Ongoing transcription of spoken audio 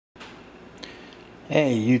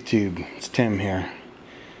Hey YouTube, it's Tim here.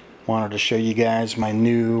 Wanted to show you guys my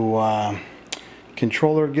new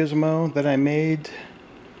controller gizmo that I made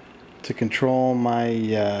to control my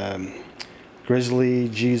Grizzly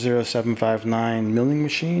G0759 milling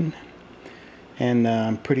machine. And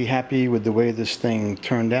I'm pretty happy with the way this thing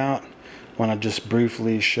turned out. Want to just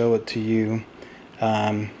briefly show it to you.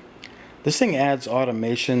 This thing adds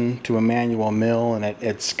automation to a manual mill, and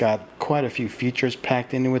it's got quite a few features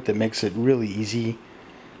packed into it that makes it really easy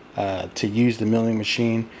to use the milling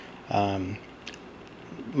machine.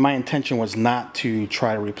 My intention was not to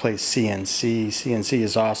try to replace CNC. CNC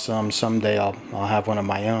is awesome. Someday I'll have one of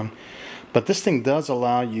my own. But this thing does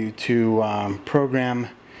allow you to program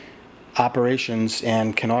operations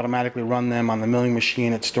and can automatically run them on the milling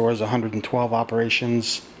machine. It stores 112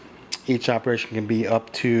 operations. Each operation can be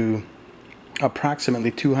up to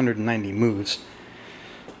approximately 290 moves,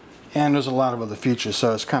 and there's a lot of other features,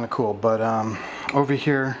 so it's kind of cool. But over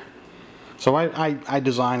here, so I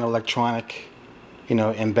design electronic,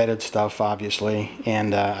 embedded stuff, obviously,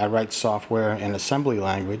 and I write software in assembly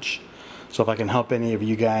language. So if I can help any of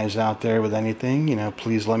you guys out there with anything,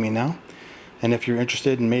 please let me know. And if you're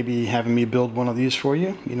interested in maybe having me build one of these for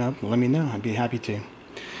you, let me know. I'd be happy to.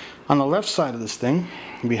 On the left side of this thing,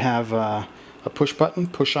 we have a push button,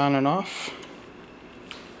 push on and off.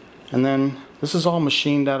 And then this is all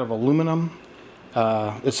machined out of aluminum.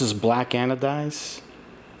 This is black anodized,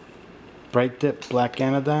 bright dip black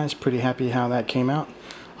anodized. Pretty happy how that came out.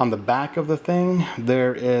 On the back of the thing,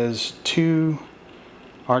 there is two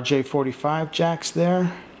RJ45 jacks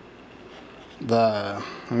there. Let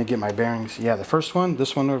me get my bearings. Yeah, the first one,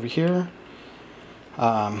 this one over here,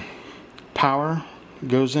 power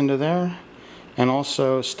goes into there, and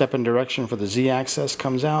also step in direction for the Z-axis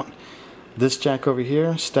comes out. This jack over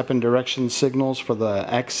here, step in direction signals for the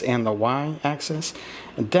X and the Y axis.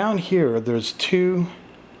 And down here, there's two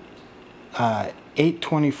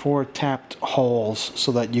 824 tapped holes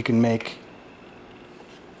so that you can make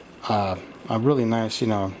a really nice,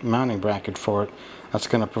 mounting bracket for it. That's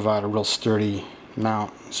going to provide a real sturdy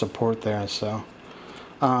mount support there. So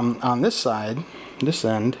on this side, this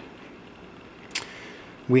end,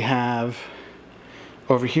 we have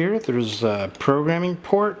over here, there's a programming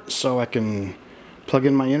port, so I can plug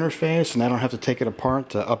in my interface and I don't have to take it apart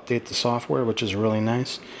to update the software, which is really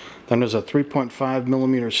nice. Then there's a 3.5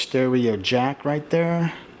 millimeter stereo jack right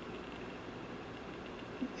there.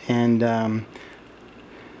 And I'm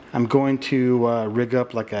going to rig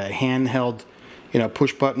up like a handheld,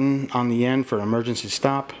 push button on the end for emergency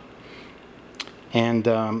stop. And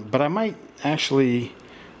but I might actually,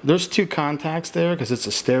 there's two contacts there because it's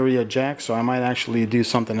a stereo jack, so I might actually do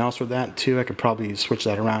something else with that too. I could probably switch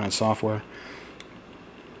that around in software.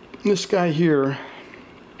 This guy here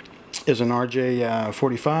is an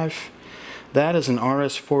RJ45. That is an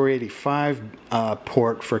RS485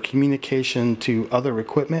 port for communication to other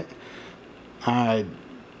equipment. I'm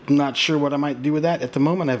not sure what I might do with that at the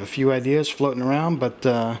moment. I have a few ideas floating around, but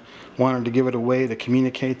wanted to give it a way to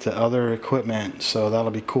communicate to other equipment, so that'll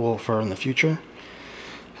be cool for in the future.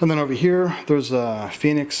 And then over here, there's a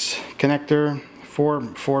Phoenix connector, four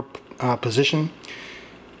position.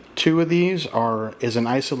 Two of these is an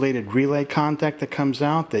isolated relay contact that comes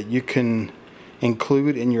out that you can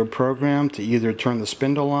include in your program to either turn the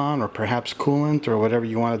spindle on or perhaps coolant or whatever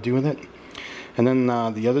you want to do with it. And then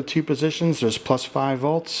the other two positions, there's +5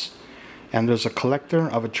 volts, and there's a collector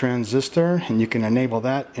of a transistor, and you can enable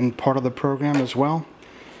that in part of the program as well.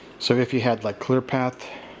 So if you had like ClearPath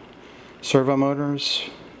servo motors,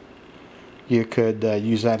 you could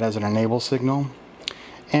use that as an enable signal.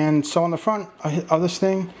 And so on the front of this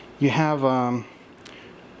thing, you have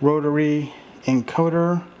rotary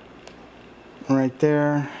encoder right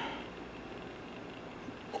there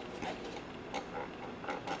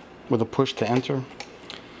with a push to enter.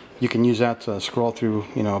 You can use that to scroll through,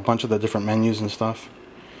 a bunch of the different menus and stuff.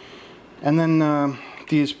 And then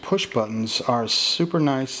these push buttons are super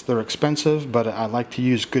nice. They're expensive, but I like to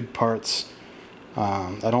use good parts.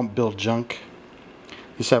 I don't build junk.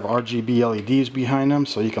 These have RGB LEDs behind them,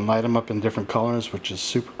 so you can light them up in different colors, which is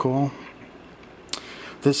super cool.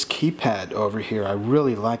 This keypad over here, I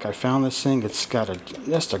really like. I found this thing. It's got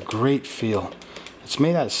just a great feel. It's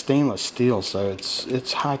made out of stainless steel, so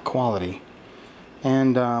it's high quality.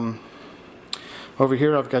 And over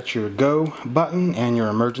here, I've got your go button and your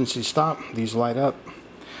emergency stop. These light up.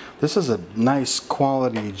 This is a nice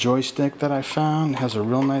quality joystick that I found. It has a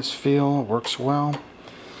real nice feel, works well.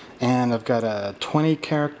 And I've got a 20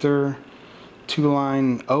 character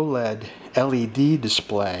 2-line OLED LED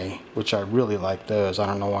display, which I really like those. I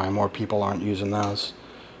don't know why more people aren't using those.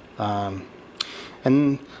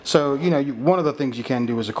 And so, you know, one of the things you can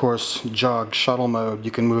do is, of course, jog shuttle mode.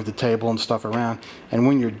 You can move the table and stuff around. And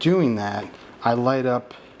when you're doing that, I light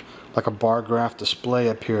up like a bar graph display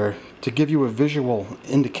up here to give you a visual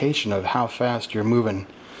indication of how fast you're moving,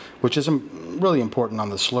 which is really important on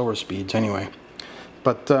the slower speeds anyway.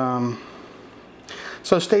 But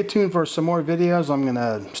so stay tuned for some more videos. I'm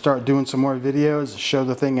gonna start doing some more videos, show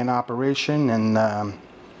the thing in operation, and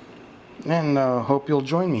hope you'll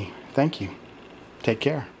join me. Thank you. Take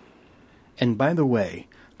care. And by the way,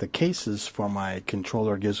 the cases for my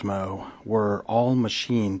controller gizmo were all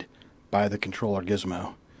machined by the controller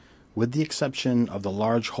gizmo, with the exception of the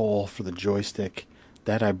large hole for the joystick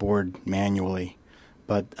that I bored manually.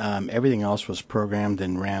 But everything else was programmed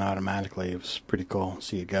and ran automatically. It was pretty cool.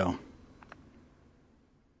 See you go.